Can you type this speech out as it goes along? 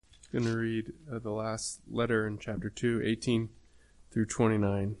going to read the last letter in chapter 2, 18 through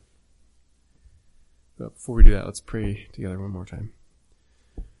 29. But before we do that, let's pray together one more time.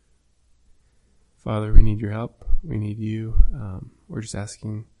 Father, we need your help. We need you. We're just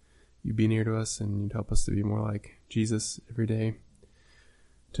asking you be near to us, and you'd help us to be more like Jesus every day,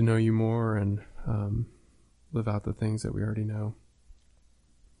 to know you more and live out the things that we already know.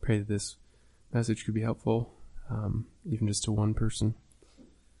 Pray that this message could be helpful, even just to one person.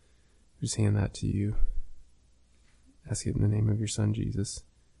 Just hand that to you. Ask it in the name of your Son, Jesus.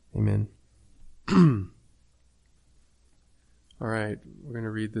 Amen. All right, we're going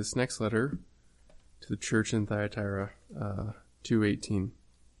to read this next letter to the church in Thyatira, 2:18.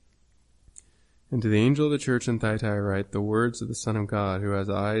 And to the angel of the church in Thyatira write the words of the Son of God, who has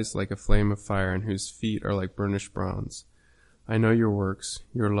eyes like a flame of fire and whose feet are like burnished bronze. I know your works,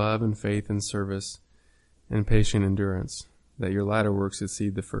 your love and faith and service and patient endurance, that your latter works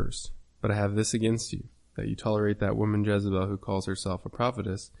exceed the first. But I have this against you, that you tolerate that woman Jezebel who calls herself a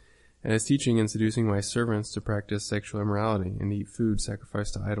prophetess, and is teaching and seducing my servants to practice sexual immorality and eat food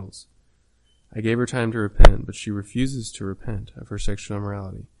sacrificed to idols. I gave her time to repent, but she refuses to repent of her sexual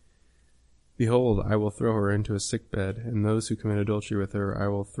immorality. Behold, I will throw her into a sick bed, and those who commit adultery with her I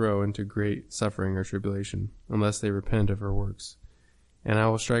will throw into great suffering or tribulation, unless they repent of her works. And I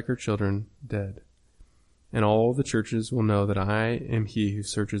will strike her children dead. And all the churches will know that I am he who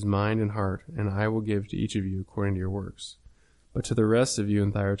searches mind and heart, and I will give to each of you according to your works. But to the rest of you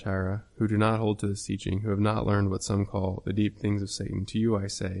in Thyatira, who do not hold to this teaching, who have not learned what some call the deep things of Satan, to you I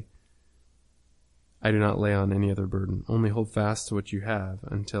say, I do not lay on any other burden. Only hold fast to what you have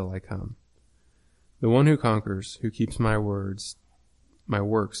until I come. The one who conquers, who keeps my works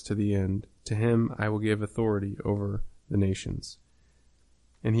to the end, to him I will give authority over the nations.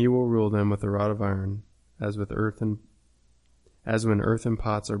 And he will rule them with a rod of iron, as when earthen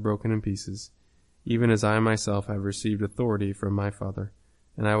pots are broken in pieces, even as I myself have received authority from my Father,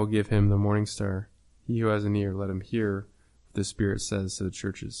 and I will give him the morning star. He who has an ear, let him hear what the Spirit says to the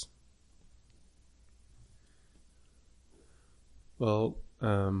churches. Well,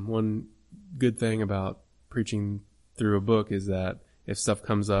 one good thing about preaching through a book is that if stuff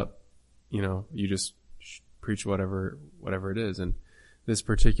comes up, you just preach whatever it is. And this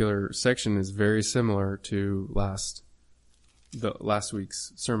particular section is very similar to last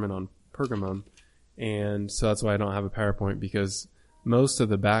week's sermon on Pergamum. And so that's why I don't have a PowerPoint, because most of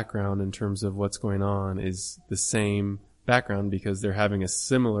the background in terms of what's going on is the same background, because they're having a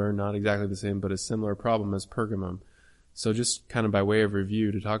similar, not exactly the same, but a similar problem as Pergamum. So just kind of by way of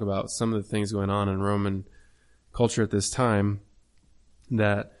review, to talk about some of the things going on in Roman culture at this time,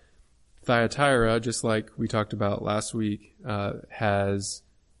 that Thyatira, just like we talked about last week, has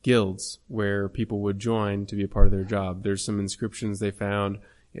guilds where people would join to be a part of their job. There's some inscriptions they found,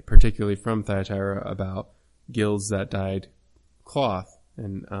 particularly from Thyatira, about guilds that dyed cloth.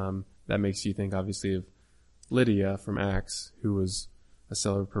 And that makes you think, obviously, of Lydia from Acts, who was a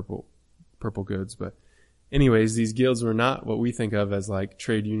seller of purple goods. But anyways, these guilds were not what we think of as like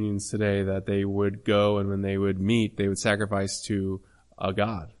trade unions today, that they would go and when they would meet, they would sacrifice to a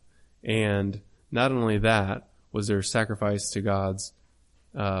god. And not only that was there sacrifice to gods,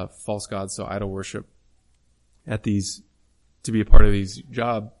 false gods, so idol worship at these, to be a part of these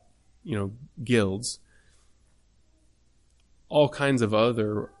job, guilds. All kinds of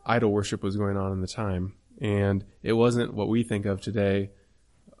other idol worship was going on in the time. And it wasn't what we think of today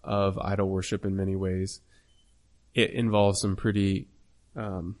of idol worship in many ways. It involves some pretty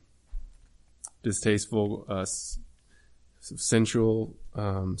distasteful, sensual,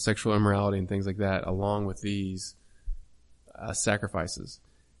 sexual immorality and things like that, along with these sacrifices.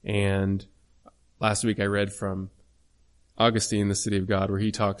 And last week I read from Augustine, The City of God, where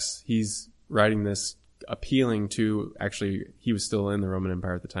he's writing this appealing to, actually, he was still in the Roman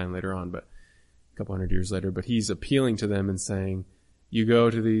Empire at the time later on, but a couple hundred years later, but he's appealing to them and saying, you go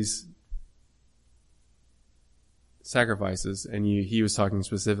to these sacrifices, and he was talking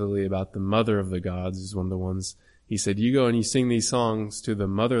specifically about the mother of the gods, is one of the ones. He said, you go and you sing these songs to the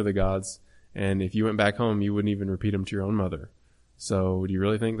mother of the gods, and if you went back home, you wouldn't even repeat them to your own mother. So do you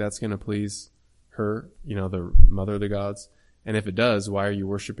really think that's going to please her, the mother of the gods? And if it does, why are you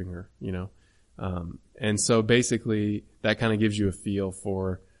worshiping her, And so basically that kind of gives you a feel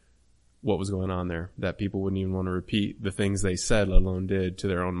for what was going on there, that people wouldn't even want to repeat the things they said, let alone did, to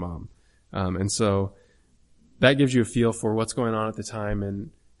their own mom. And so that gives you a feel for what's going on at the time,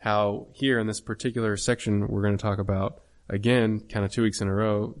 and how here in this particular section we're going to talk about, again, kind of 2 weeks in a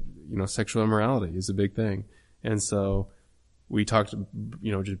row, sexual immorality is a big thing. And so we talked,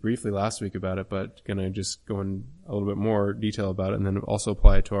 just briefly last week about it, but going to just go in a little bit more detail about it and then also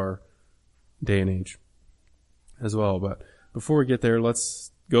apply it to our day and age as well. But before we get there,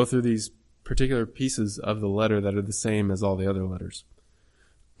 let's go through these particular pieces of the letter that are the same as all the other letters.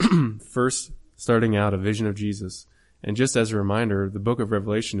 First, starting out, a vision of Jesus. And just as a reminder, the book of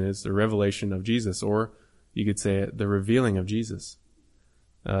Revelation is the revelation of Jesus, or you could say it, the revealing of Jesus.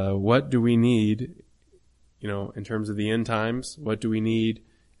 What do we need, in terms of the end times? What do we need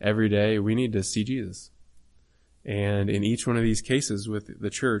every day? We need to see Jesus. And in each one of these cases with the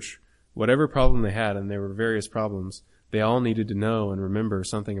church, whatever problem they had, and there were various problems, they all needed to know and remember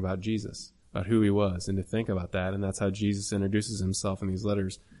something about Jesus, about who he was, and to think about that. And that's how Jesus introduces himself in these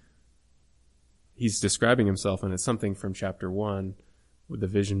letters. He's describing himself, and it's something from chapter 1 with the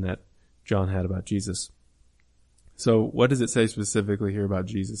vision that John had about Jesus. So what does it say specifically here about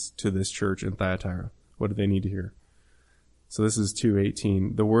Jesus to this church in Thyatira? What do they need to hear? So this is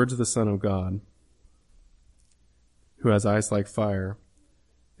 2:18. The words of the Son of God, who has eyes like fire,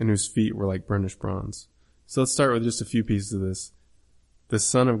 and whose feet were like burnished bronze. So let's start with just a few pieces of this. The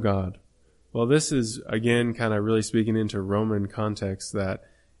Son of God. Well, this is, again, kind of really speaking into Roman context that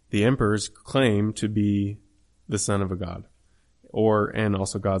the emperors claim to be the son of a god, and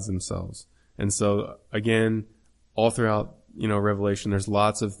also gods themselves. And so, again, all throughout, Revelation, there's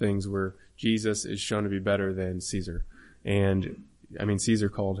lots of things where Jesus is shown to be better than Caesar. And, Caesar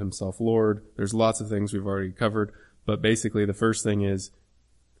called himself Lord. There's lots of things we've already covered. But basically, the first thing is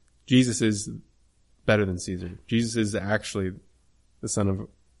Jesus is better than Caesar. Jesus is actually the Son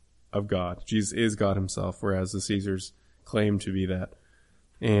of God. Jesus is God himself, whereas the Caesars claim to be that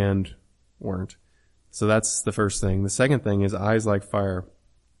and weren't. So that's the first thing. The second thing is eyes like fire.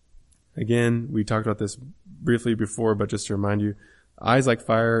 Again, we talked about this briefly before, but just to remind you, eyes like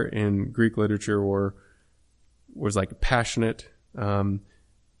fire in Greek literature was like passionate,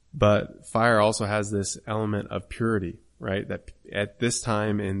 but fire also has this element of purity, right? That at this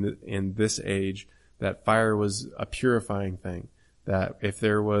time in this age, that fire was a purifying thing. That if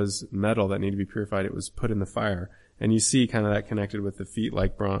there was metal that needed to be purified, it was put in the fire. And you see kind of that connected with the feet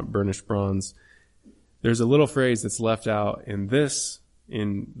like burnished bronze. There's a little phrase that's left out in this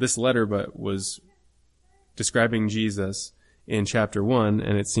letter, but was describing Jesus in chapter 1,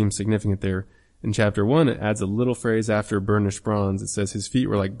 and it seems significant there. In chapter 1, it adds a little phrase after burnished bronze. It says his feet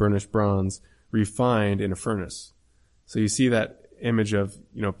were like burnished bronze, refined in a furnace. So you see that image of,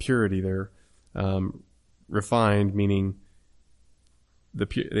 purity there. Refined, meaning the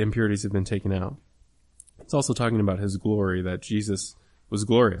impurities have been taken out. It's also talking about his glory, that Jesus was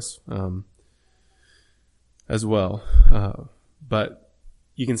glorious as well. But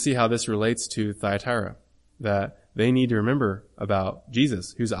you can see how this relates to Thyatira, that they need to remember about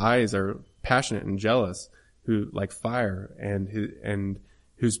Jesus, whose eyes are passionate and jealous, who like fire, and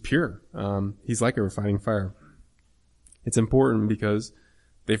who's pure. He's like a refining fire. It's important because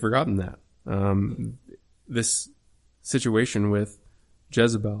they've forgotten that. This situation with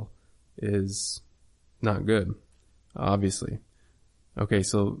Jezebel is not good, obviously. Okay,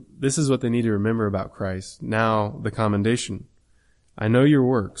 so this is what they need to remember about Christ. Now, the commendation. I know your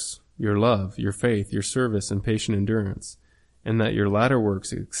works, your love, your faith, your service, and patient endurance, and that your latter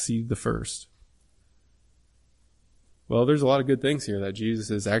works exceed the first. Well, there's a lot of good things here that Jesus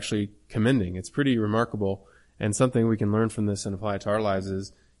is actually commending. It's pretty remarkable, and something we can learn from this and apply it to our lives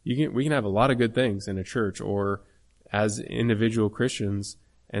is we can have a lot of good things in a church or as individual Christians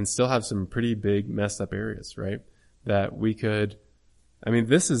and still have some pretty big messed up areas, right? That we could,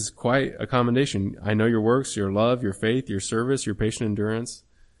 this is quite a commendation. I know your works, your love, your faith, your service, your patient endurance,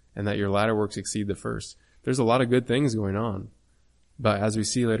 and that your latter works exceed the first. There's a lot of good things going on. But as we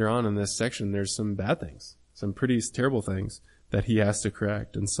see later on in this section, there's some bad things, some pretty terrible things that he has to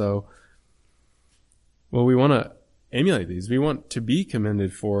correct. And so, we want to emulate these. We want to be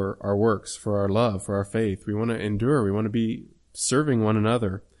commended for our works, for our love, for our faith. We want to endure. We want to be serving one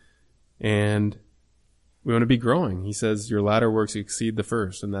another, and we want to be growing. He says your latter works exceed the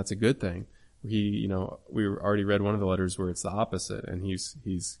first, and that's a good thing. We already read one of the letters where it's the opposite, and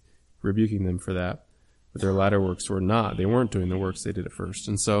he's rebuking them for that. But their latter works they weren't doing the works they did at first.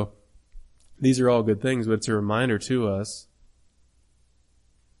 And so these are all good things, but it's a reminder to us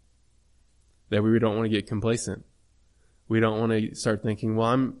that we don't want to get complacent. We don't want to start thinking,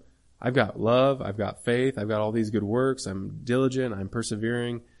 I've got love, I've got faith, I've got all these good works, I'm diligent, I'm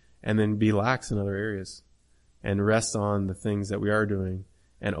persevering, and then be lax in other areas and rest on the things that we are doing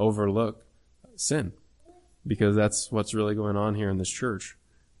and overlook sin, because that's what's really going on here in this church.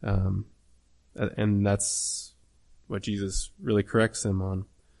 And that's what Jesus really corrects them on.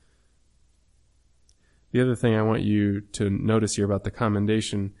 The other thing I want you to notice here about the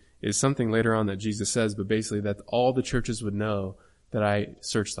commendation is something later on that Jesus says, but basically that all the churches would know that I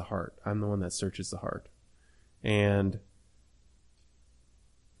search the heart. I'm the one that searches the heart. And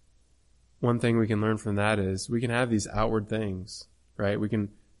one thing we can learn from that is we can have these outward things, right? We can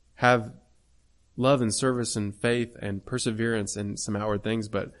have love and service and faith and perseverance and some outward things,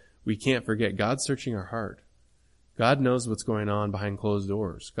 but we can't forget God's searching our heart. God knows what's going on behind closed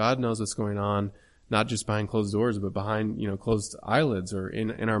doors. God knows what's going on not just behind closed doors, but behind, closed eyelids or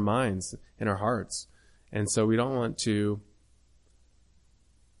in our minds, in our hearts. And so we don't want to,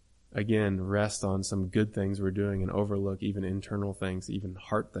 again, rest on some good things we're doing and overlook even internal things, even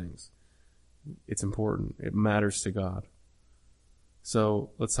heart things. It's important. It matters to God.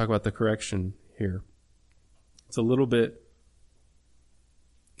 So let's talk about the correction here. It's a little bit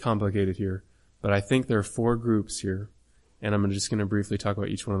complicated here, but I think there are 4 groups here, and I'm just going to briefly talk about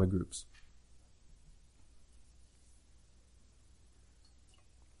each one of the groups.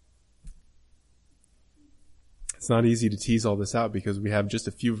 It's not easy to tease all this out because we have just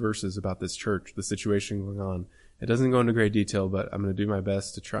a few verses about this church, the situation going on. It doesn't go into great detail, but I'm going to do my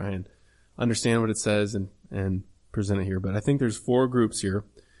best to try and understand what it says and present it here. But I think there's 4 groups here,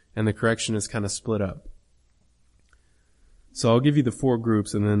 and the correction is kind of split up. So I'll give you the 4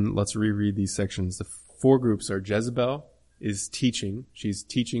 groups, and then let's reread these sections. The 4 groups are Jezebel is teaching. She's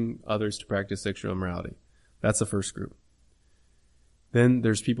teaching others to practice sexual immorality. That's the first group. Then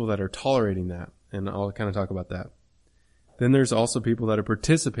there's people that are tolerating that, and I'll kind of talk about that. Then there's also people that are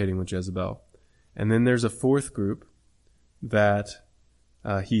participating with Jezebel. And then there's a 4th group that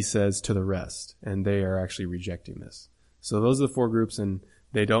he says to the rest, and they are actually rejecting this. So those are the 4 groups, and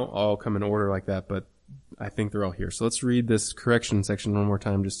they don't all come in order like that, but I think they're all here. So let's read this correction section one more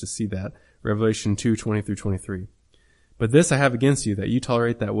time just to see that. Revelation 2:20 through 23. But this I have against you, that you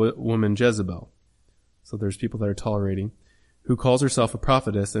tolerate that woman Jezebel. So there's people that are tolerating, who calls herself a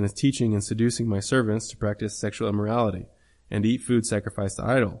prophetess and is teaching and seducing my servants to practice sexual immorality and eat food sacrificed to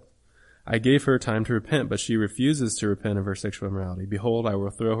idols. I gave her time to repent, but she refuses to repent of her sexual immorality. Behold, I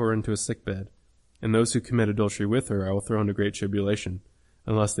will throw her into a sickbed, and those who commit adultery with her I will throw into great tribulation,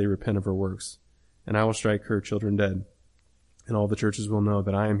 unless they repent of her works. And I will strike her children dead. And all the churches will know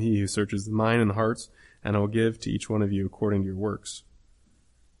that I am he who searches the mind and the hearts, and I will give to each one of you according to your works.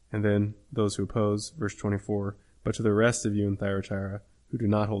 And then those who oppose, verse 24, but to the rest of you in Thyatira, who do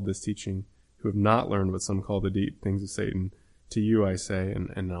not hold this teaching, who have not learned what some call the deep things of Satan, to you I say,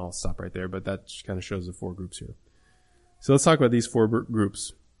 and I'll stop right there, but that kind of shows the 4 groups here. So let's talk about these 4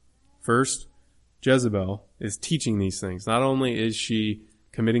 groups. First, Jezebel is teaching these things. Not only is she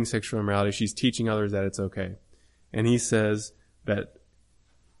committing sexual immorality, she's teaching others that it's okay. And he says that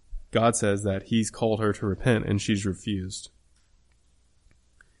God says that he's called her to repent and she's refused.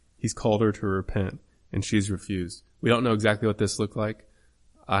 He's called her to repent and she's refused. We don't know exactly what this looked like.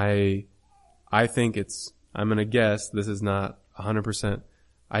 I think I'm going to guess, this is not 100%.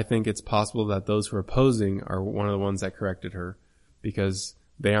 I think it's possible that those who are opposing are one of the ones that corrected her, because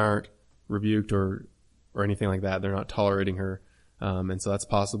they aren't rebuked or anything like that. They're not tolerating her. And so that's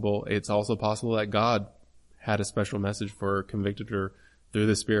possible. It's also possible that God had a special message for her, convicted her through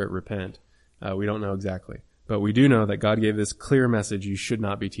the Spirit, repent. We don't know exactly. But we do know that God gave this clear message, you should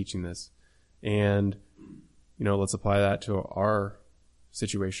not be teaching this. And, let's apply that to our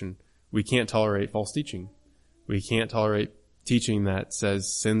situation. We can't tolerate false teaching. We can't tolerate teaching that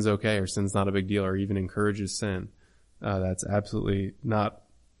says sin's okay or sin's not a big deal or even encourages sin. That's absolutely not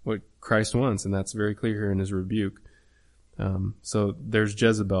what Christ wants, and that's very clear here in his rebuke. So there's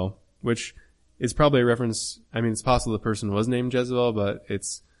Jezebel, which is probably a reference. It's possible the person was named Jezebel, but a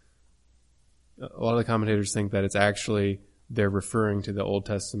lot of the commentators think that it's actually they're referring to the Old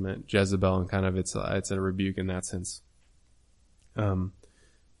Testament Jezebel, and kind of it's a rebuke in that sense.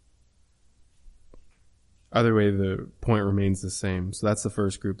 Either way, the point remains the same. So that's the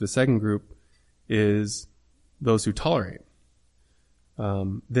first group. The second group is those who tolerate.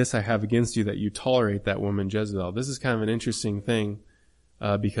 This I have against you, that you tolerate that woman Jezebel. This is kind of an interesting thing,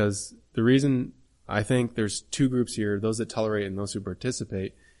 because the reason I think there's 2 groups here, those that tolerate and those who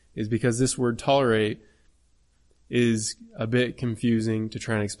participate, is because this word tolerate is a bit confusing to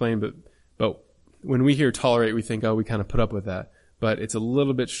try and explain, but when we hear tolerate, we think, we kind of put up with that. But it's a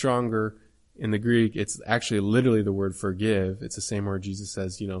little bit stronger in the Greek. It's actually literally the word forgive. It's the same word Jesus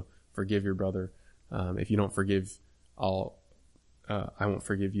says, forgive your brother. If you don't forgive, I won't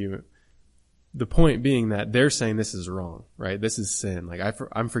forgive you. The point being that they're saying this is wrong, right? This is sin. Like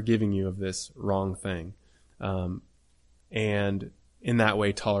I'm forgiving you of this wrong thing. And in that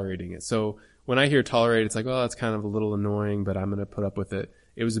way, tolerating it. So when I hear tolerate, it's like, that's kind of a little annoying, but I'm going to put up with it.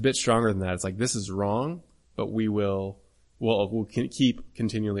 It was a bit stronger than that. It's like, this is wrong, but we'll keep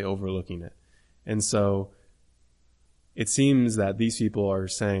continually overlooking it. And so it seems that these people are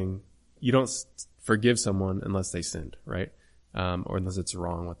saying you don't forgive someone unless they sinned, right? Or unless it's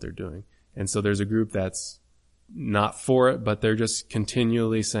wrong what they're doing. And so there's a group that's not for it, but they're just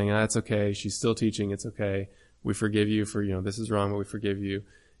continually saying, it's okay. She's still teaching. It's okay. We forgive you for, this is wrong, but we forgive you.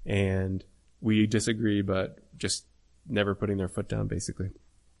 And we disagree, but just never putting their foot down, basically.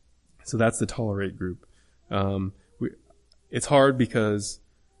 So that's the tolerate group. It's hard because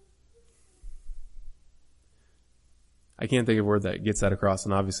I can't think of a word that gets that across,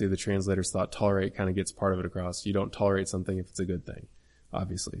 and obviously the translators thought tolerate kind of gets part of it across. You don't tolerate something if it's a good thing,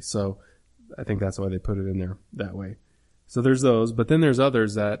 obviously. So I think that's why they put it in there that way. So there's those, but then there's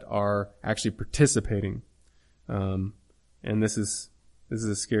others that are actually participating. And this is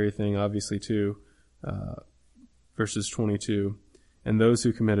a scary thing, obviously, too. Verses 22. And those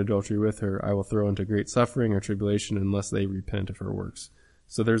who commit adultery with her, I will throw into great suffering or tribulation unless they repent of her works.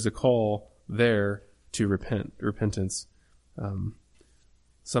 So there's a call there to repentance.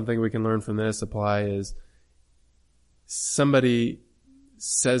 Something we can learn from this, apply, is somebody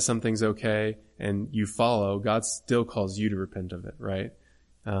says something's okay and you follow, God still calls you to repent of it, right?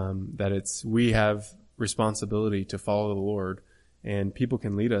 We have responsibility to follow the Lord, and people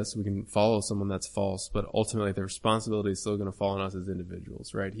can lead us. We can follow someone that's false, but ultimately the responsibility is still going to fall on us as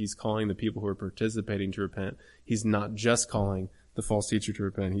individuals, right? He's calling the people who are participating to repent. He's not just calling the false teacher to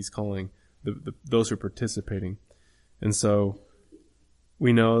repent. He's calling those who are participating. And so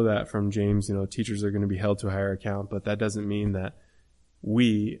we know that from James, teachers are going to be held to a higher account, but that doesn't mean that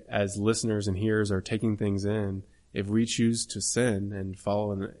we as listeners and hearers are taking things in. If we choose to sin and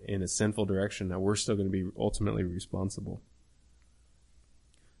follow in a sinful direction, that we're still going to be ultimately responsible.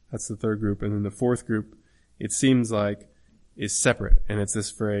 That's the third group. And then the fourth group, it seems like, is separate. And it's this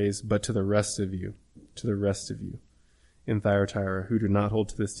phrase, but to the rest of you, in Thyatira, who do not hold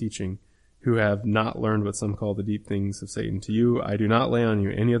to this teaching, who have not learned what some call the deep things of Satan. To you, I do not lay on you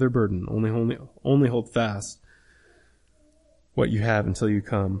any other burden, only hold fast what you have until you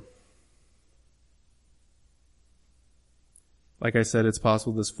come. Like I said, it's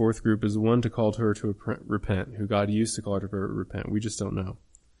possible this fourth group is one to call to her to repent, who God used to call her to repent. We just don't know.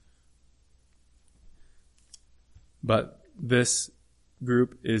 But this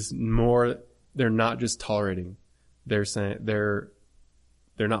group is more, they're not just tolerating. They're saying, they're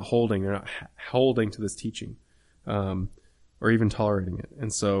not holding to this teaching, or even tolerating it.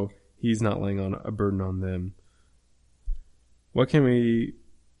 And so he's not laying on a burden on them. What can we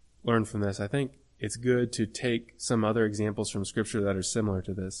learn from this? I think it's good to take some other examples from Scripture that are similar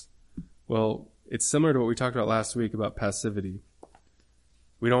to this. Well, it's similar to what we talked about last week about passivity.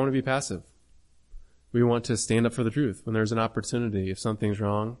 We don't want to be passive. We want to stand up for the truth. When there's an opportunity, if something's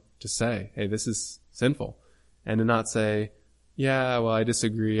wrong, to say, hey, this is sinful. And to not say, yeah, well, I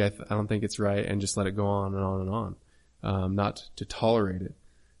disagree, I don't think it's right, and just let it go on and on and on. Not to tolerate it.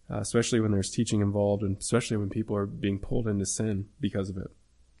 Especially when there's teaching involved, and especially when people are being pulled into sin because of it.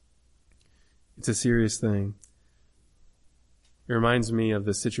 It's a serious thing. It reminds me of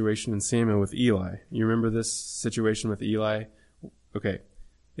the situation in Samuel with Eli. You remember this situation with Eli? Okay.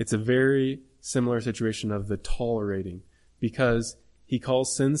 It's a very similar situation of the tolerating, because he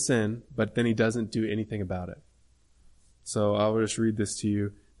calls sin sin, but then he doesn't do anything about it. So I'll just read this to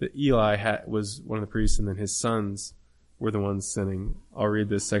you. That Eli was one of the priests, and then his sons were the ones sinning. I'll read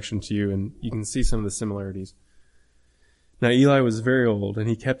this section to you, and you can see some of the similarities. Now Eli was very old, and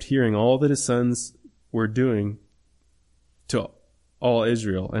he kept hearing all that his sons were doing to all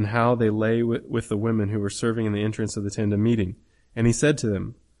Israel, and how they lay with the women who were serving in the entrance of the tent of meeting. And he said to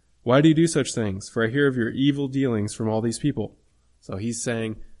them, why do you do such things? For I hear of your evil dealings from all these people. So he's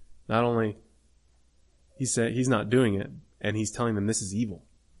saying, not only, he's not doing it, and he's telling them this is evil.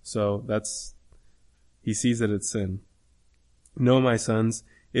 So he sees that it's sin. No, my sons,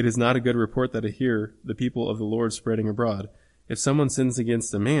 it is not a good report that I hear the people of the Lord spreading abroad. If someone sins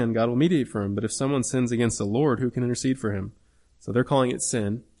against a man, God will mediate for him. But if someone sins against the Lord, who can intercede for him? So they're calling it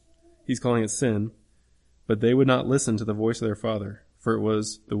sin. He's calling it sin. But they would not listen to the voice of their father, for it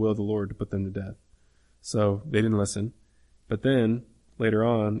was the will of the Lord to put them to death. So they didn't listen. But then, later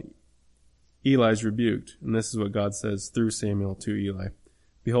on, Eli's rebuked. And this is what God says through Samuel to Eli.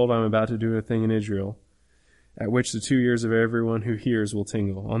 Behold, I am about to do a thing in Israel, at which the 2 ears of everyone who hears will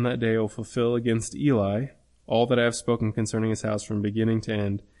tingle. On that day I will fulfill against Eli all that I have spoken concerning his house from beginning to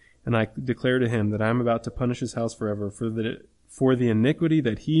end. And I declare to him that I am about to punish his house forever for the iniquity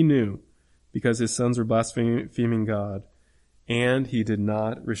that he knew, because his sons were blaspheming God, and he did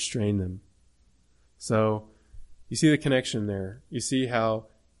not restrain them. So You see the connection there. You see how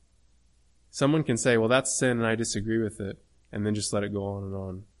someone can say, well, that's sin and I disagree with it, and then just let it go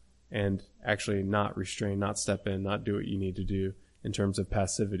on, and actually not restrain, not step in, not do what you need to do in terms of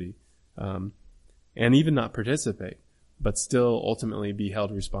passivity, and even not participate, but still ultimately be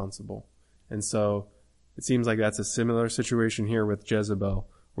held responsible. And so it seems like that's a similar situation here with Jezebel,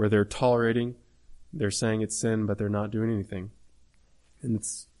 where they're tolerating, they're saying it's sin, but they're not doing anything. And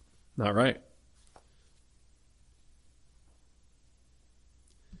it's not right.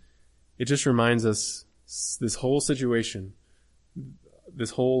 It just reminds us, this whole situation, this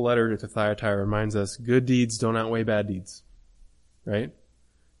whole letter to Thyatira reminds us, good deeds don't outweigh bad deeds, right?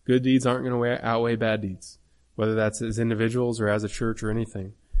 Good deeds aren't going to outweigh bad deeds, whether that's as individuals or as a church or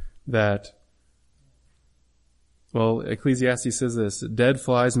anything. Ecclesiastes says this, dead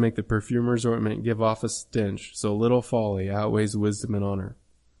flies make the perfumer's ointment give off a stench, so little folly outweighs wisdom and honor.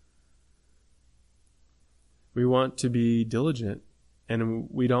 We want to be diligent, and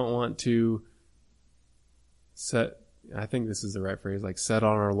we don't want to I think this is the right phrase, like set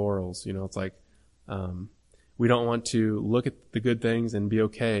on our laurels. It's like, we don't want to look at the good things and be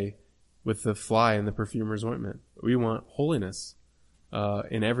okay with the fly in the perfumer's ointment. We want holiness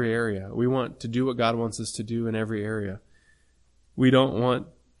in every area. We want to do what God wants us to do in every area. We don't want,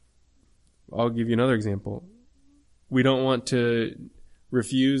 I'll give you another example. We don't want to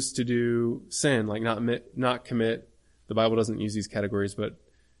refuse to do sin, like not commit. The Bible doesn't use these categories, but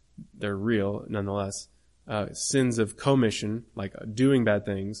they're real nonetheless. Sins of commission, like doing bad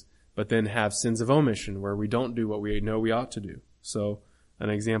things, but then have sins of omission where we don't do what we know we ought to do. So an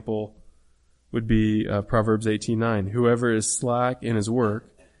example would be Proverbs 18:9. Whoever is slack in his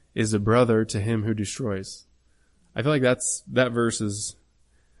work is a brother to him who destroys. I feel like that verse is,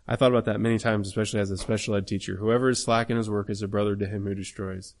 I thought about that many times, especially as a special ed teacher. Whoever is slack in his work is a brother to him who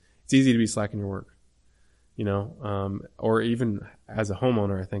destroys. It's easy to be slack in your work, or even as a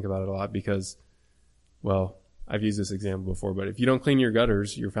homeowner, I think about it a lot because, well, I've used this example before, but if you don't clean your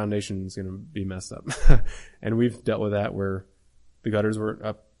gutters, your foundation is going to be messed up. And we've dealt with that where the gutters weren't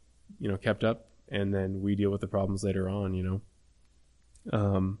up, kept up, and then we deal with the problems later on,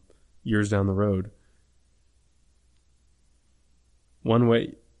 years down the road. One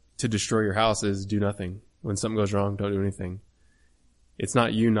way to destroy your house is do nothing. When something goes wrong, don't do anything. It's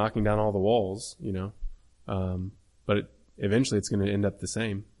not you knocking down all the walls, but eventually it's going to end up the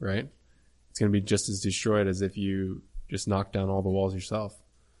same, right? It's going to be just as destroyed as if you just knocked down all the walls yourself.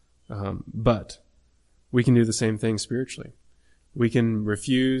 But we can do the same thing spiritually. We can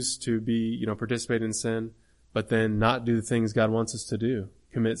refuse to be, participate in sin, but then not do the things God wants us to do.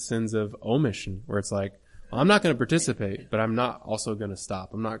 Commit sins of omission, where it's like, well, I'm not going to participate, but I'm not also going to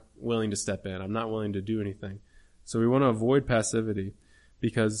stop. I'm not willing to step in. I'm not willing to do anything. So we want to avoid passivity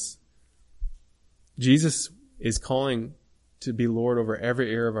because Jesus is calling to be Lord over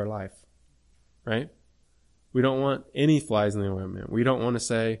every area of our life, right? We don't want any flies in the ointment. We don't want to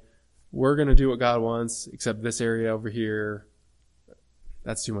say, we're going to do what God wants, except this area over here.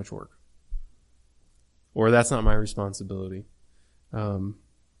 That's too much work. Or that's not my responsibility. We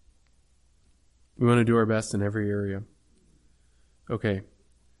want to do our best in every area. Okay.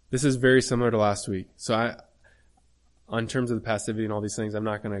 This is very similar to last week. So on terms of the passivity and all these things, I'm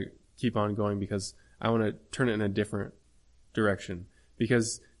not going to keep on going because I want to turn it in a different direction.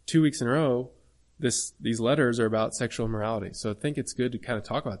 Because 2 weeks in a row, these letters are about sexual immorality. So I think it's good to kind of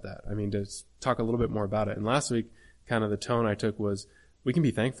talk about that. To talk a little bit more about it. And last week, kind of the tone I took was, we can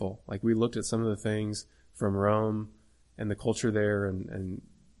be thankful. Like we looked at some of the things from Rome and the culture there and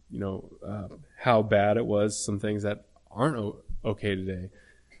how bad it was, some things that aren't okay today.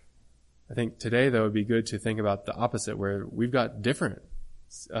 I think today, though, it would be good to think about the opposite, where we've got different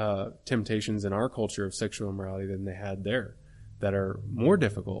temptations in our culture of sexual immorality than they had there that are more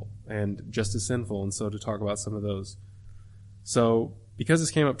difficult and just as sinful. And so to talk about some of those. So because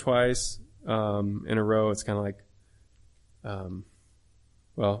this came up twice in a row, it's kind of like,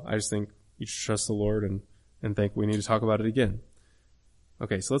 I just think you should trust the Lord and think we need to talk about it again.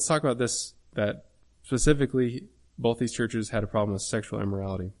 Okay, so let's talk about this, that specifically both these churches had a problem with sexual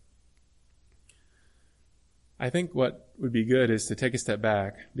immorality. I think what would be good is to take a step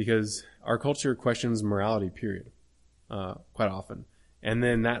back because our culture questions morality, period, quite often. And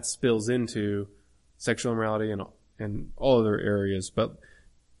then that spills into sexual immorality and all other areas. But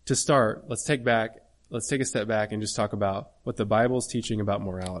to start, let's take a step back and just talk about what the Bible is teaching about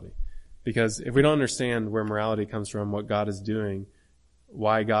morality. Because if we don't understand where morality comes from, what God is doing,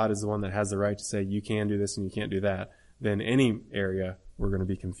 why God is the one that has the right to say you can do this and you can't do that, then any area we're going to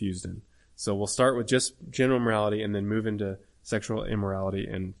be confused in. So we'll start with just general morality and then move into sexual immorality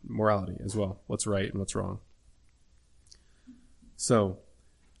and morality as well. What's right and what's wrong. So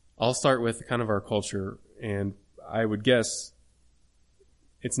I'll start with kind of our culture, and I would guess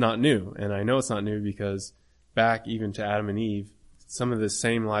it's not new. And I know it's not new because back even to Adam and Eve, some of the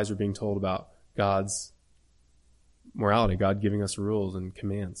same lies were being told about God's morality, God giving us rules and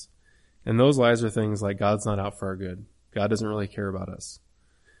commands. And those lies are things like God's not out for our good. God doesn't really care about us.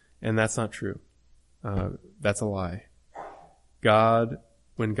 And that's not true. That's a lie.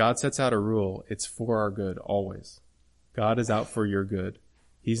 When God sets out a rule, it's for our good always. God is out for your good.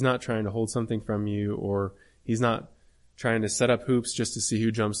 He's not trying to hold something from you, or he's not trying to set up hoops just to see who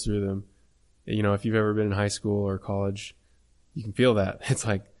jumps through them. You know, if you've ever been in high school or college, you can feel that. It's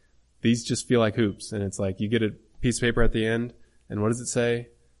like, these just feel like hoops. And it's like, you get a piece of paper at the end, and what does it say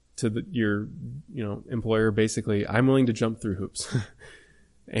to your employer? Basically, I'm willing to jump through hoops.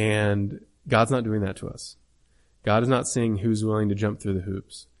 And God's not doing that to us. God is not seeing who's willing to jump through the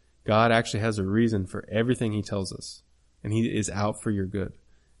hoops. God actually has a reason for everything he tells us, and he is out for your good.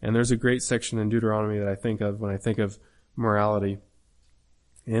 And there's a great section in Deuteronomy that I think of when I think of morality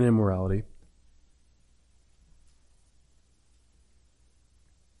and immorality.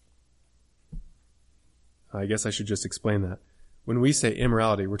 I guess I should just explain that. When we say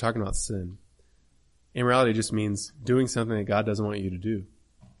immorality, we're talking about sin. Immorality just means doing something that God doesn't want you to do.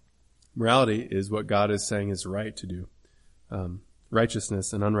 Morality is what God is saying is right to do.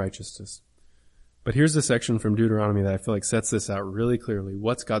 Righteousness and unrighteousness. But here's the section from Deuteronomy that I feel like sets this out really clearly.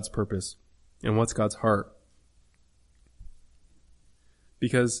 What's God's purpose and what's God's heart?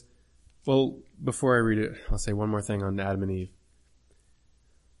 Because, well, before I read it, I'll say one more thing on Adam and Eve.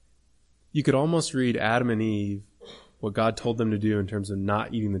 You could almost read Adam and Eve, what God told them to do in terms of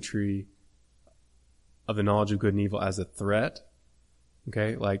not eating the tree of the knowledge of good and evil, as a threat.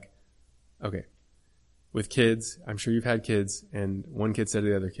 Okay, with kids, I'm sure you've had kids, and one kid said to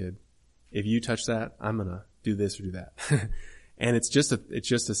the other kid, if you touch that, I'm going to do this or do that. And it's just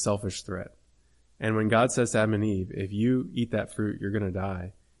a selfish threat. And when God says to Adam and Eve, if you eat that fruit, you're going to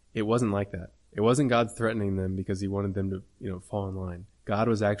die, it wasn't like that. It wasn't God threatening them because he wanted them to, fall in line. God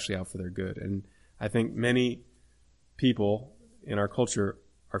was actually out for their good. And I think many people in our culture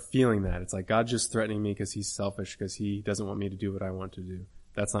are feeling that. It's like, God's just threatening me because he's selfish, because he doesn't want me to do what I want to do.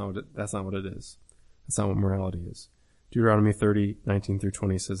 That's not what it is. That's not what morality is. Deuteronomy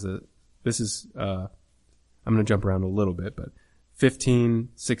 30:19-20 says that this is, I'm going to jump around a little bit, but 15,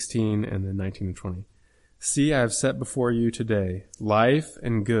 16, and then 19 and 20. See, I have set before you today life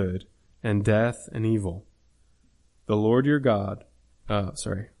and good, and death and evil. The Lord your God,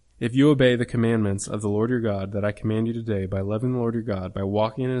 if you obey the commandments of the Lord your God that I command you today, by loving the Lord your God, by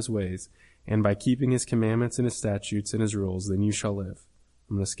walking in his ways, and by keeping his commandments and his statutes and his rules, then you shall live.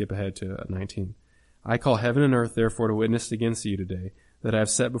 I'm going to skip ahead to 19. I call heaven and earth therefore to witness against you today, that I have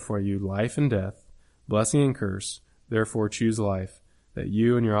set before you life and death, blessing and curse. Therefore choose life, that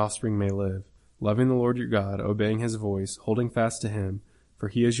you and your offspring may live, loving the Lord your God, obeying his voice, holding fast to him, for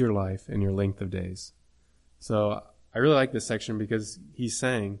he is your life and your length of days. So I really like this section because he's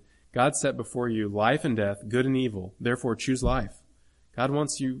saying, God set before you life and death, good and evil. Therefore choose life. God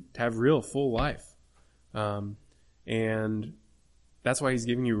wants you to have real, full life. And that's why he's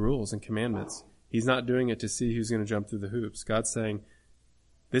giving you rules and commandments. He's not doing it to see who's going to jump through the hoops. God's saying,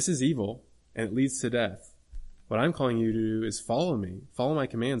 this is evil and it leads to death. What I'm calling you to do is follow me. Follow my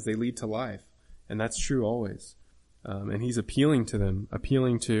commands. They lead to life. And that's true always. And he's appealing to them,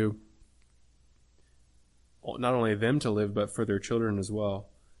 appealing to not only them to live, but for their children as well.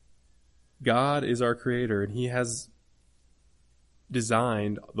 God is our creator, and he has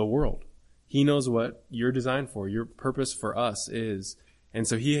designed the world. He knows what you're designed for, your purpose for us is. And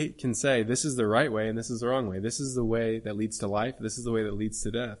so he can say, this is the right way and this is the wrong way. This is the way that leads to life. This is the way that leads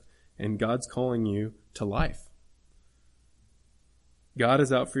to death. And God's calling you to life. God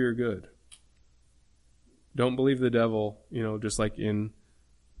is out for your good. Don't believe the devil, just like in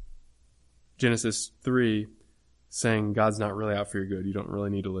Genesis 3, saying God's not really out for your good. You don't really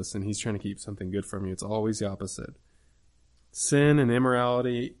need to listen. He's trying to keep something good from you. It's always the opposite. Sin and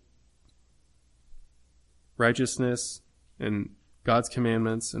immorality, righteousness, and God's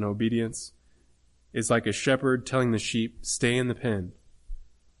commandments and obedience is like a shepherd telling the sheep, stay in the pen.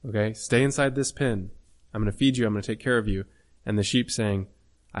 Okay? Stay inside this pen. I'm going to feed you. I'm going to take care of you. And the sheep saying,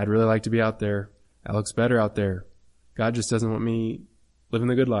 I'd really like to be out there. That looks better out there. God just doesn't want me living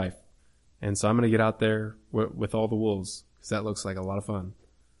the good life. And so I'm going to get out there with all the wolves because that looks like a lot of fun.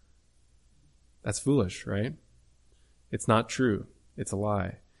 That's foolish, right? It's not true. It's a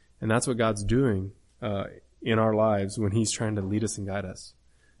lie. And that's what God's doing in our lives when he's trying to lead us and guide us.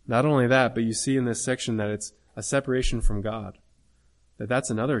 Not only that, but you see in this section that it's a separation from God. That's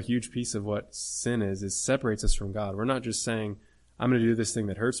another huge piece of what sin is separates us from God. We're not just saying, I'm going to do this thing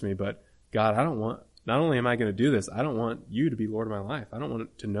that hurts me, but God, not only am I going to do this, I don't want you to be Lord of my life. I don't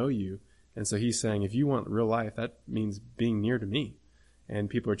want to know you. And so he's saying, if you want real life, that means being near to me. And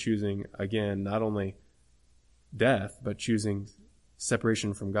people are choosing, again, not only death, but choosing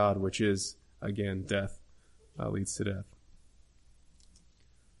separation from God, which is, again, death, leads to death.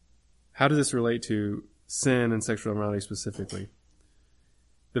 How does this relate to sin and sexual immorality specifically?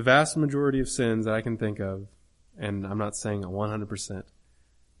 The vast majority of sins that I can think of, and I'm not saying 100%,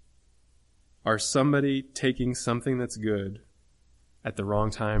 are somebody taking something that's good at the wrong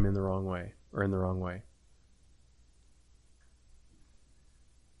time in the wrong way, or in the wrong way.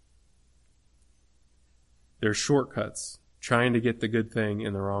 They're shortcuts, trying to get the good thing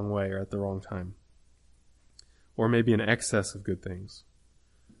in the wrong way or at the wrong time. Or maybe an excess of good things.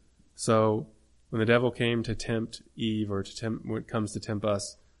 So when the devil came to tempt Eve, or when it comes to tempt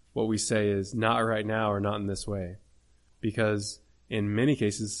us, what we say is not right now or not in this way. Because in many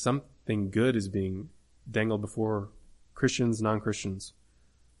cases, something good is being dangled before Christians, non-Christians.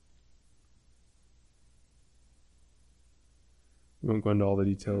 We won't go into all the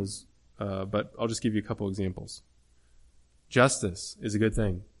details, but I'll just give you a couple examples. Justice is a good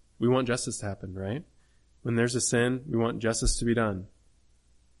thing. We want justice to happen, right? When there's a sin, we want justice to be done.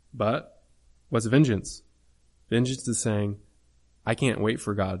 But what's vengeance? Vengeance is saying, I can't wait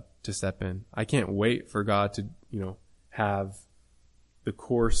for God to step in. I can't wait for God to, have the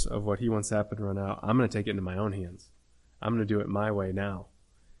course of what he wants to happen run out. I'm going to take it into my own hands. I'm going to do it my way now.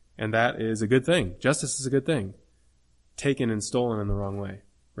 And that is a good thing. Justice is a good thing. Taken and stolen in the wrong way,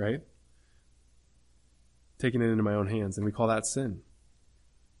 right? Taking it into my own hands. And we call that sin.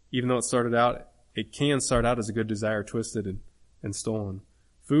 Even though it can start out as a good desire, twisted and stolen.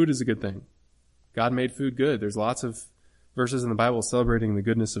 Food is a good thing. God made food good. There's lots of verses in the Bible celebrating the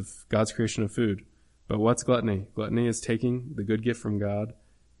goodness of God's creation of food. But what's gluttony? Gluttony is taking the good gift from God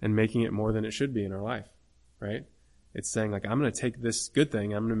and making it more than it should be in our life, right? It's saying, I'm going to take this good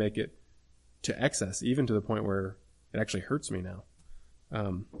thing, I'm going to make it to excess, even to the point where it actually hurts me now.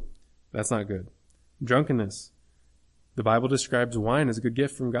 That's not good. Drunkenness. The Bible describes wine as a good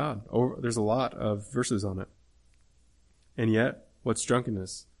gift from God. There's a lot of verses on it. And yet, what's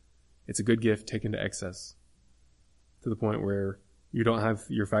drunkenness? It's a good gift taken to excess, to the point where you don't have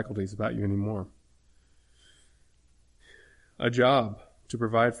your faculties about you anymore. A job to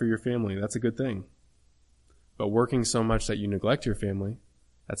provide for your family, that's a good thing. But working so much that you neglect your family,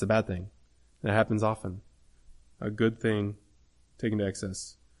 that's a bad thing. That happens often. A good thing taken to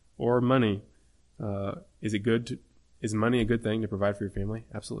excess. Or money. Is money a good thing to provide for your family?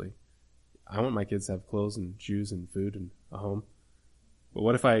 Absolutely. I want my kids to have clothes and shoes and food and a home. But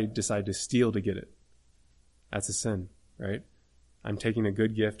what if I decide to steal to get it? That's a sin, right? I'm taking a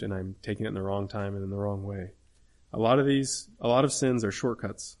good gift and I'm taking it in the wrong time and in the wrong way. A lot of sins are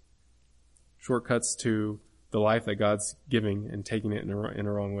shortcuts. Shortcuts to the life that God's giving and taking it in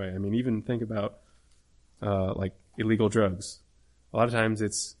a wrong way. I mean, even think about, illegal drugs. A lot of times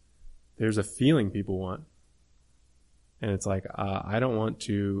there's a feeling people want. And it's I don't want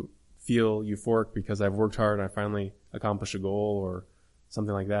to feel euphoric because I've worked hard and I finally accomplished a goal or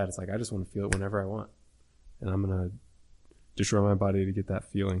something like that. It's I just want to feel it whenever I want. And I'm going to destroy my body to get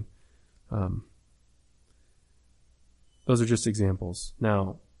that feeling. Those are just examples.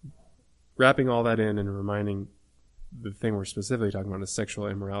 Now, wrapping all that in and reminding the thing we're specifically talking about is sexual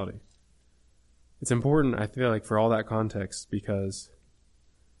immorality. It's important, I feel for all that context, because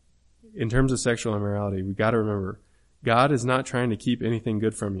in terms of sexual immorality, we got to remember, God is not trying to keep anything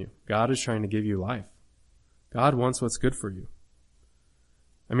good from you. God is trying to give you life. God wants what's good for you.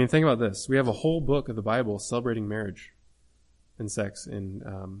 I mean, think about this. We have a whole book of the Bible celebrating marriage and sex in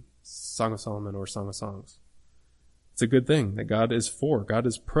Song of Solomon or Song of Songs. It's a good thing that God is for. God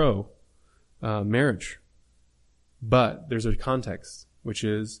is pro marriage. But there's a context, which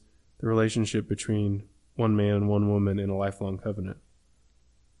is the relationship between one man and one woman in a lifelong covenant.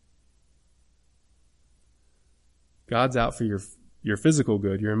 God's out for your physical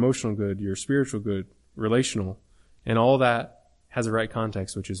good, your emotional good, your spiritual good, relational, and all that has a right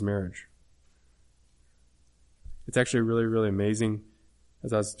context, which is marriage. It's actually really, really amazing,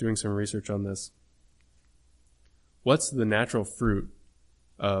 as I was doing some research on this. What's the natural fruit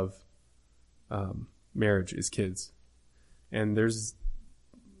of marriage is kids. And there's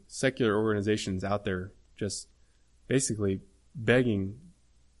secular organizations out there just basically begging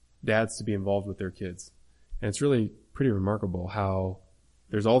dads to be involved with their kids. And it's really pretty remarkable how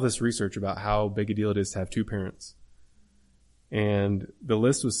there's all this research about how big a deal it is to have two parents. And the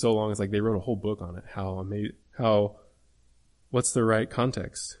list was so long, it's they wrote a whole book on it. What's the right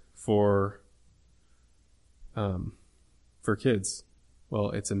context for for kids?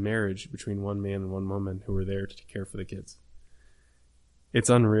 Well, it's a marriage between one man and one woman who are there to care for the kids. It's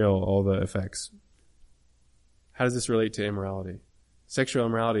unreal, all the effects. How does this relate to immorality? Sexual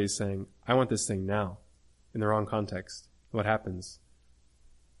immorality is saying, I want this thing now, in the wrong context. What happens?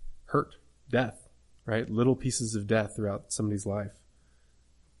 Hurt, death, right? Little pieces of death throughout somebody's life.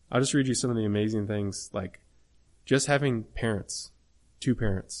 I'll just read you some of the amazing things, like just having parents, 2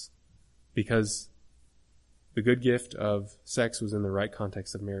 parents, because the good gift of sex was in the right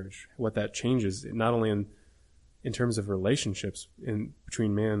context of marriage. What that changes, not only in terms of relationships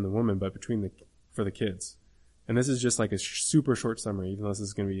between man and the woman, but for the kids. And this is just like a super short summary, even though this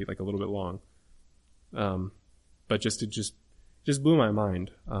is going to be like a little bit long. But it just blew my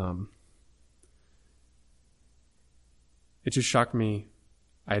mind. It just shocked me.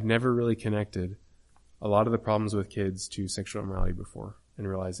 I had never really connected a lot of the problems with kids to sexual immorality before, and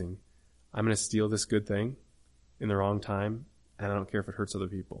realizing I'm going to steal this good thing in the wrong time, and I don't care if it hurts other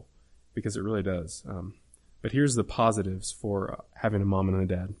people, because it really does. But here's the positives for having a mom and a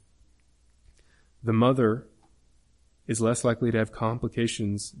dad. The mother is less likely to have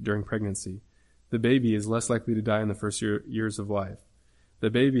complications during pregnancy. The baby is less likely to die in the first years of life. The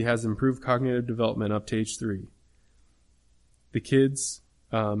baby has improved cognitive development up to age 3. The kids,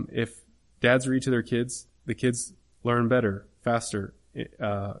 if dads read to their kids, the kids learn better, faster.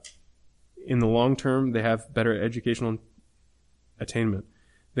 In the long term, they have better educational attainment.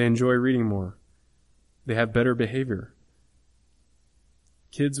 They enjoy reading more. They have better behavior.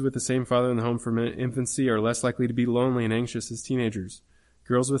 Kids with the same father in the home from infancy are less likely to be lonely and anxious as teenagers.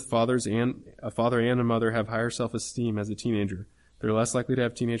 Girls with a father and a mother have higher self-esteem as a teenager. They're less likely to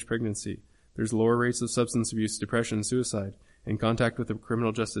have teenage pregnancy. There's lower rates of substance abuse, depression, suicide, and contact with the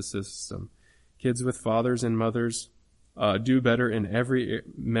criminal justice system. Kids with fathers and mothers do better in every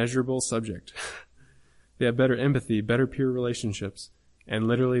measurable subject. They have better empathy, better peer relationships. And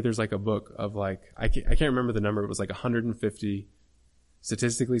literally there's like a book of I can't remember the number, it was like 150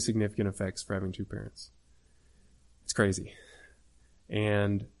 statistically significant effects for having 2 parents. It's crazy.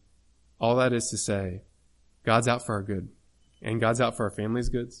 And all that is to say, God's out for our good, and God's out for our family's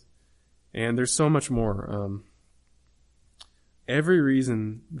goods. And there's so much more. Every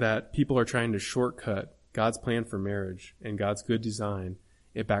reason that people are trying to shortcut God's plan for marriage and God's good design,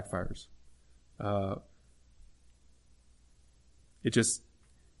 it backfires. It's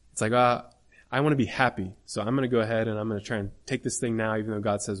like, I want to be happy, so I'm going to go ahead and I'm going to try and take this thing now, even though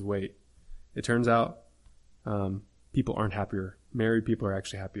God says wait. It turns out people aren't happier. Married people are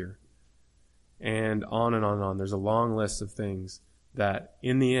actually happier. And on and on and on. There's a long list of things that,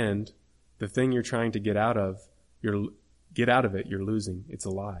 in the end, the thing you're trying to get out of it, you're losing. It's a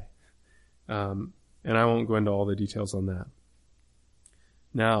lie. And I won't go into all the details on that.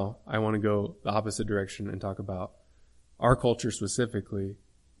 Now, I want to go the opposite direction and talk about our culture specifically,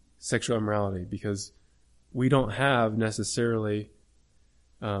 sexual immorality, because we don't have necessarily,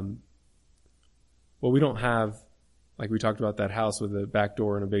 we don't have, like we talked about, that house with a back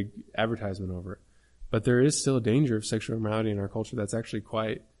door and a big advertisement over it. But there is still a danger of sexual immorality in our culture that's actually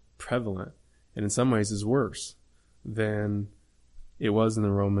quite prevalent, and in some ways is worse than it was in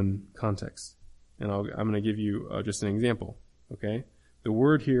the Roman context. And I'm going to give you just an example, okay? The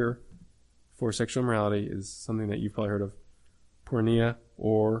word here for sexual immorality is something that you've probably heard of, porneia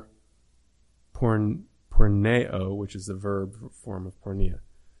or porneo, which is the verb form of porneia,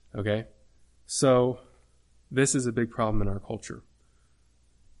 okay? So this is a big problem in our culture.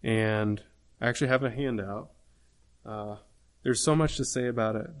 And I actually have a handout. There's so much to say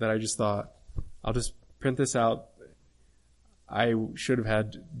about it that I just thought, I'll just print this out. I should have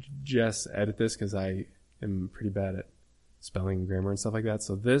had Jess edit this because I am pretty bad at spelling and grammar and stuff like that.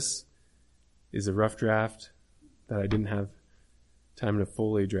 So this is a rough draft that I didn't have time to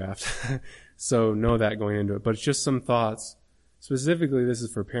fully draft. So know that going into it. But it's just some thoughts. Specifically, this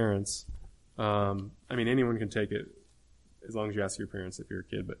is for parents. Anyone can take it as long as you ask your parents if you're a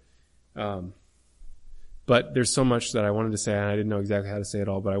kid. But there's so much that I wanted to say, and I didn't know exactly how to say it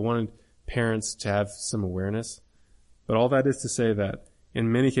all. But I wanted parents to have some awareness. But all that is to say that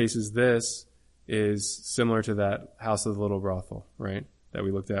in many cases, this is similar to that House of the Little Brothel, right, that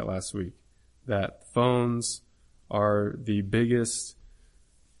we looked at last week. That phones are the biggest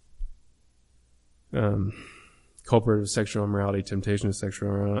culprit of sexual immorality, temptation of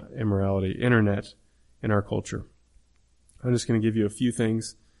sexual immorality, internet in our culture. I'm just going to give you a few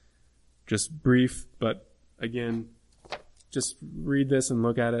things, just brief, but again, just read this and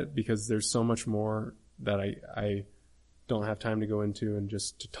look at it because there's so much more that I don't have time to go into, and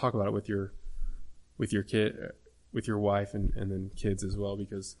just to talk about it with your kid, with your wife, and then kids as well,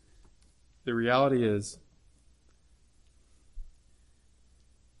 because the reality is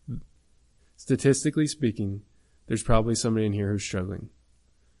statistically speaking, there's probably somebody in here who's struggling.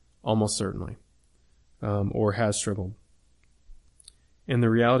 Almost certainly. Or has struggled. And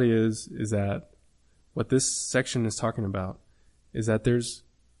the reality is that what this section is talking about is that there's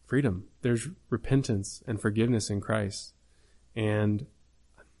freedom. There's repentance and forgiveness in Christ. And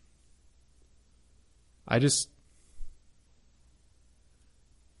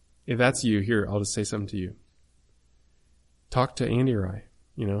if that's you, here, I'll just say something to you. Talk to Andy or I,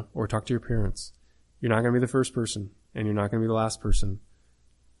 or talk to your parents. You're not going to be the first person, and you're not going to be the last person.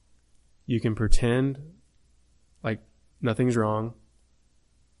 You can pretend like nothing's wrong,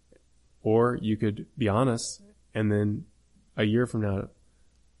 or you could be honest, and then a year from now,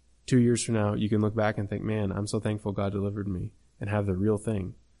 2 years from now, you can look back and think, man, I'm so thankful God delivered me, and have the real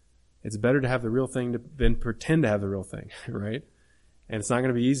thing. It's better to have the real thing than pretend to have the real thing, right? And it's not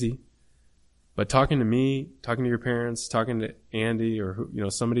going to be easy. But talking to me, talking to your parents, talking to Andy or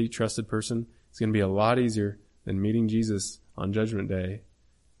somebody trusted person, it's going to be a lot easier than meeting Jesus on Judgment Day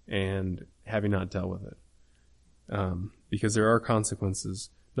and having not dealt with it. Because there are consequences,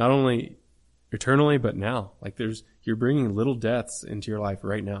 not only eternally, but now. Like you're bringing little deaths into your life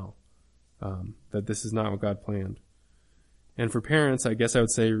right now. That this is not what God planned. And for parents, I guess I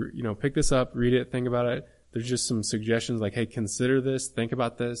would say, pick this up, read it, think about it. There's just some suggestions like, hey, consider this, think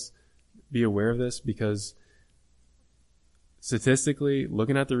about this, be aware of this, because statistically,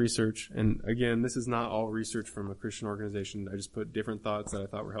 looking at the research, and again, this is not all research from a Christian organization. I just put different thoughts that I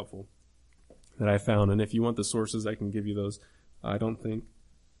thought were helpful that I found. And if you want the sources, I can give you those. I don't think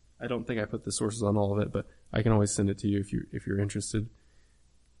I put the sources on all of it, but I can always send it to you if you're interested.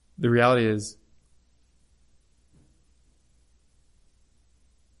 The reality is,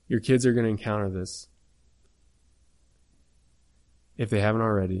 your kids are going to encounter this if they haven't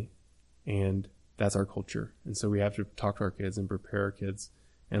already, and that's our culture. And so we have to talk to our kids and prepare our kids,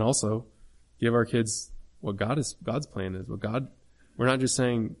 and also give our kids what God's plan is. We're not just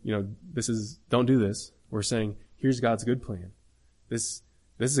saying, don't do this. We're saying, here's God's good plan. This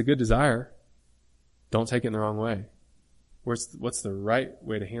is a good desire. Don't take it in the wrong way. What's the right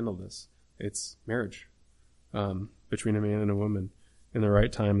way to handle this? It's marriage, between a man and a woman in the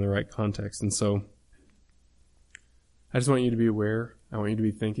right time, in the right context. And so I just want you to be aware. I want you to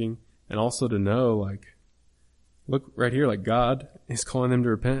be thinking, and also to know, look right here, God is calling them to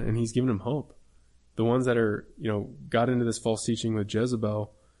repent, and he's giving them hope. The ones that are, got into this false teaching with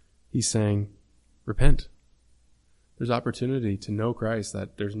Jezebel, he's saying, repent. There's opportunity to know Christ,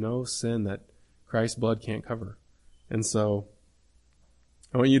 that there's no sin that Christ's blood can't cover. And so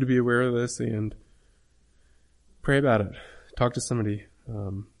I want you to be aware of this and pray about it. Talk to somebody.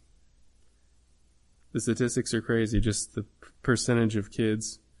 The statistics are crazy. Just the percentage of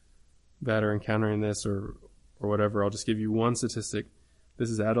kids that are encountering this or whatever. I'll just give you one statistic. This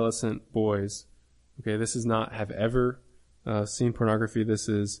is adolescent boys. Okay, this is not have ever seen pornography. This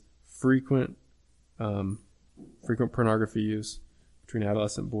is frequent pornography use between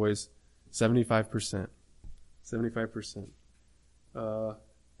adolescent boys. 75%. 75%.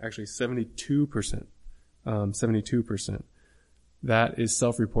 Actually, 72%. 72%. That is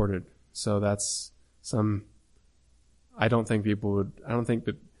self-reported. So that's I don't think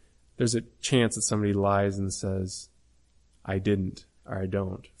that there's a chance that somebody lies and says, I didn't, or I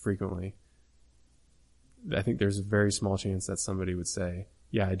don't frequently. I think there's a very small chance that somebody would say,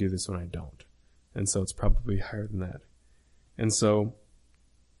 yeah, I do this when I don't. And so it's probably higher than that. And so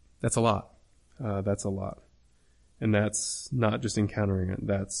that's a lot. That's a lot. And that's not just encountering it.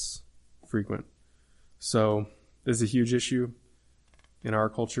 That's frequent. So this is a huge issue in our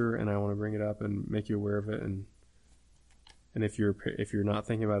culture, and I want to bring it up and make you aware of it. And if you're not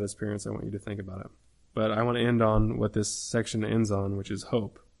thinking about it as parents, I want you to think about it. But I want to end on what this section ends on, which is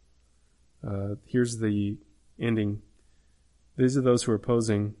hope. Here's the ending. These are those who are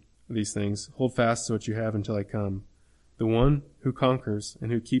opposing these things. Hold fast to what you have until I come. The one who conquers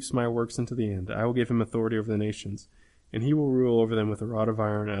and who keeps my works unto the end, I will give him authority over the nations, and he will rule over them with a rod of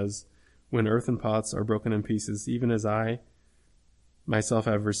iron, as when earthen pots are broken in pieces, even as I myself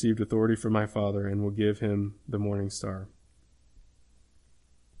have received authority from my Father, and will give him the morning star.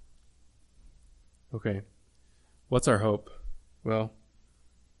 Okay, what's our hope? Well,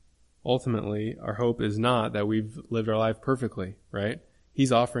 ultimately, our hope is not that we've lived our life perfectly, right?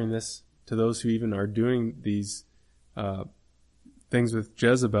 He's offering this to those who even are doing these things with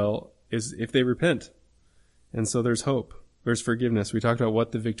Jezebel, is if they repent. And so there's hope. There's forgiveness. We talked about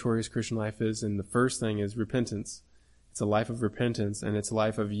what the victorious Christian life is, and the first thing is repentance. It's a life of repentance, and it's a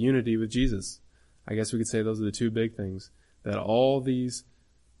life of unity with Jesus. I guess we could say those are the two big things. That all these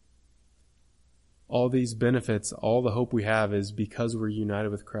benefits, all the hope we have is because we're united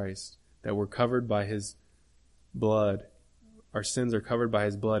with Christ. that we're covered by his blood. Our sins are covered by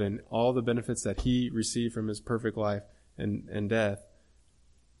his blood, and all the benefits that he received from his perfect life and death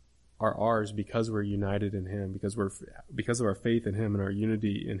are ours because we're united in him, because of our faith in him and our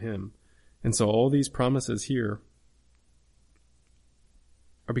unity in him. And so all these promises here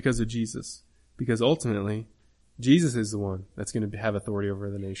are because of Jesus, because ultimately Jesus is the one that's going to have authority over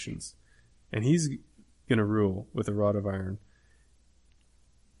the nations, and he's going to rule with a rod of iron.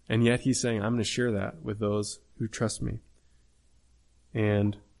 And yet he's saying, I'm going to share that with those who trust me.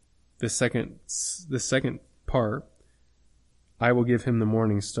 And the second part, I will give him the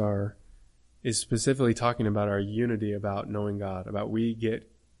morning star, is specifically talking about our unity, about knowing God, about we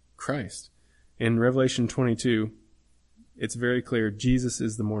get Christ. In Revelation 22, it's very clear Jesus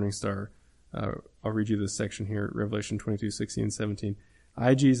is the morning star. I'll read you this section here, Revelation 22, 16 and 17.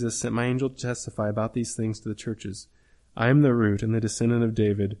 I, Jesus, sent my angel to testify about these things to the churches. I am the root and the descendant of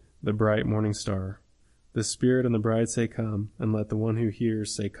David, the bright morning star. The Spirit and the bride say, come, and let the one who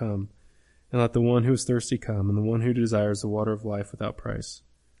hears say, come. And let the one who is thirsty come, and the one who desires the water of life without price.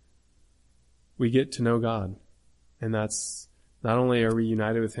 We get to know God. And that's, not only are we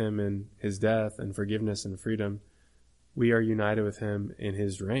united with him in his death and forgiveness and freedom, we are united with him in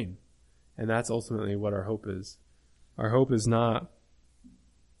his reign. And that's ultimately what our hope is. Our hope is not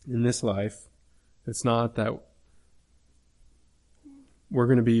in this life. It's not that we're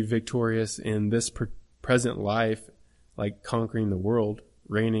going to be victorious in this present life, like conquering the world,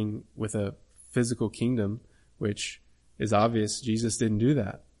 reigning with a physical kingdom, which is obvious. Jesus didn't do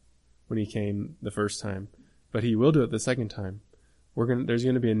that when he came the first time, but he will do it the second time. There's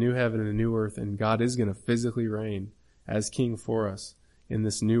going to be a new heaven and a new earth, and God is going to physically reign as king for us in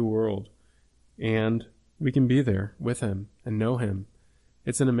this new world. And we can be there with him and know him.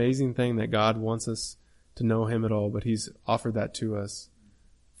 It's an amazing thing that God wants us to know him at all, but he's offered that to us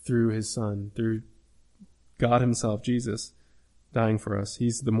through his son, through God himself, Jesus, dying for us.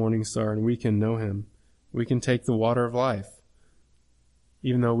 He's the morning star, and we can know him. We can take the water of life,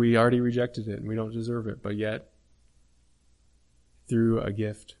 even though we already rejected it and we don't deserve it, but yet through a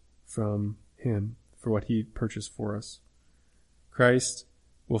gift from him for what he purchased for us. Christ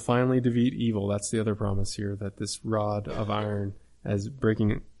will finally defeat evil. That's the other promise here, that this rod of iron as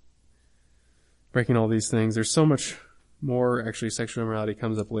breaking all these things. There's so much more. Actually, sexual immorality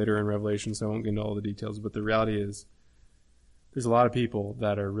comes up later in Revelation, so I won't get into all the details, but the reality is there's a lot of people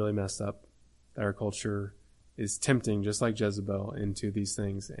that are really messed up, that our culture is tempting, just like Jezebel, into these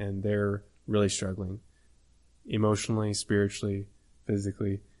things, and they're really struggling emotionally, spiritually,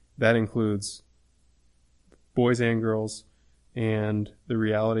 physically. That includes boys and girls, and the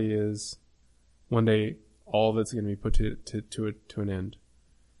reality is one day all of it's going to be put to an end.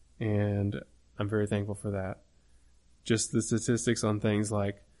 And I'm very thankful for that. Just the statistics on things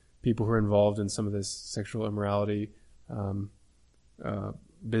like people who are involved in some of this sexual immorality,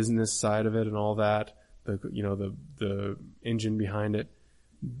 business side of it and all that, the engine behind it,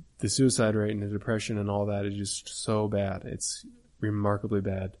 the suicide rate and the depression and all that is just so bad. It's remarkably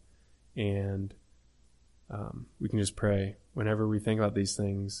bad. And we can just pray whenever we think about these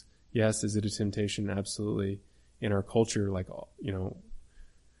things. Yes, is it a temptation? Absolutely. In our culture,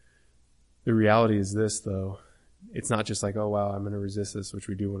 the reality is this, though. It's not just like, oh, wow, I'm going to resist this, which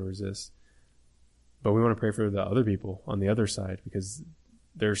we do want to resist. But we want to pray for the other people on the other side, because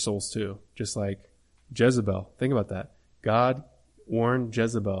they're souls too. Just like Jezebel. Think about that. God warned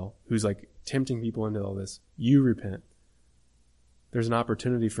Jezebel, who's like tempting people into all this, you repent. There's an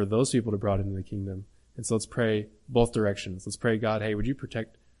opportunity for those people to be brought into the kingdom. And so let's pray both directions. Let's pray, God, hey, would you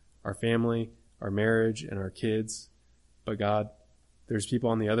protect our family, our marriage, and our kids? But God, there's people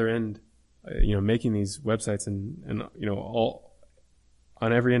on the other end, making these websites and all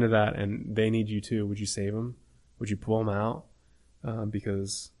on every end of that, and they need you too. Would you save them? Would you pull them out?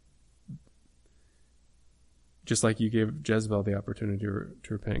 Because just like you gave Jezebel the opportunity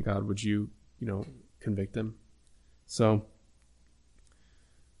to repent, God, would you, convict them? So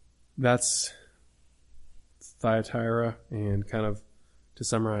that's Thyatira, and kind of to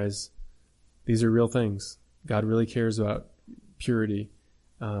summarize, these are real things. God really cares about purity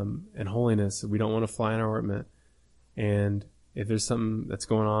and holiness. We don't want to fly in our ointment. And if there's something that's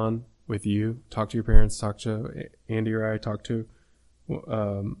going on with you, talk to your parents, talk to Andy or I, talk to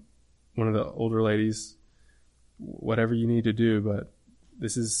one of the older ladies, whatever you need to do. But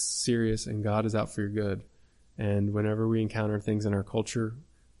this is serious, and God is out for your good. And whenever we encounter things in our culture,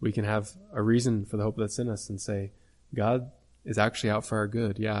 we can have a reason for the hope that's in us and say, God is actually out for our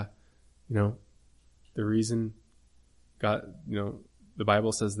good. Yeah. The reason God, the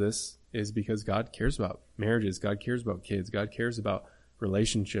Bible says this is because God cares about marriages. God cares about kids. God cares about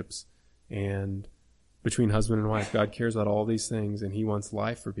relationships. And between husband and wife, God cares about all these things, and he wants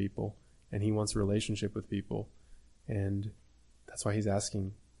life for people, and he wants a relationship with people. And that's why he's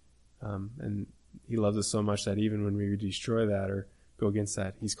asking. And he loves us so much that even when we destroy that or go against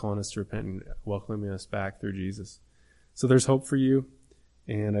that, he's calling us to repent and welcoming us back through Jesus. So there's hope for you.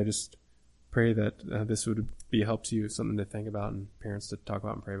 And I just pray that this would be a help to you, something to think about and parents to talk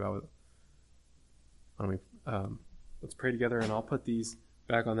about and pray about. Let's pray together, and I'll put these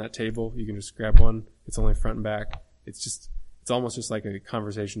back on that table. You can just grab one. It's only front and back. It's almost just like a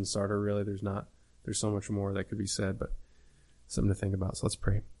conversation starter, really. There's so much more that could be said, but something to think about. So let's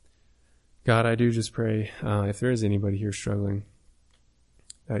pray. God, I do just pray, if there is anybody here struggling,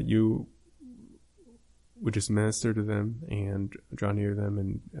 that you would just minister to them and draw near to them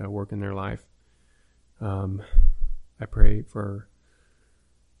and work in their life. I pray for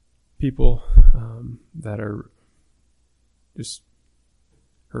people that are just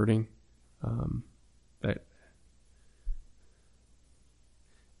hurting, that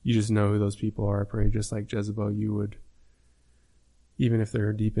you just know who those people are. I pray just like Jezebel, you would, even if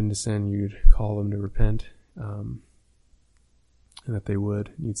they're deep into sin, you'd call them to repent, and that they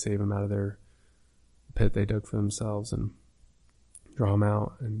would. You'd save them out of their pit they dug for themselves and draw them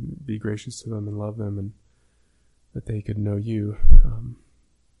out and be gracious to them and love them, and that they could know you.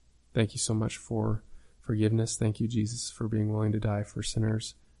 Thank you so much for forgiveness. Thank you, Jesus, for being willing to die for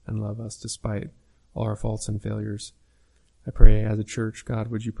sinners and love us despite all our faults and failures. I pray as a church, God,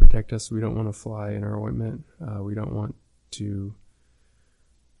 would you protect us? We don't want to fly in our ointment. We don't want to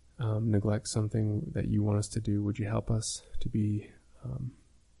neglect something that you want us to do. Would you help us to be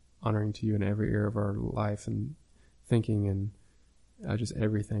honoring to you in every area of our life and thinking and just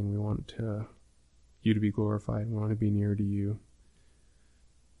everything. We want you to be glorified. We want to be near to you.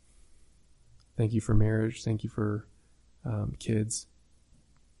 Thank you for marriage. Thank you for kids.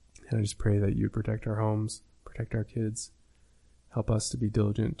 And I just pray that you protect our homes, protect our kids. Help us to be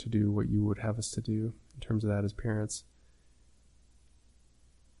diligent to do what you would have us to do in terms of that as parents.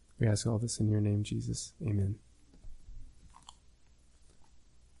 We ask all this in your name, Jesus. Amen.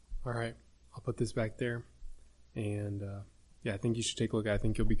 All right. I'll put this back there. And I think you should take a look. I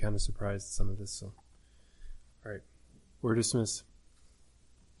think you'll be kind of surprised at some of this. So, all right. We're dismissed.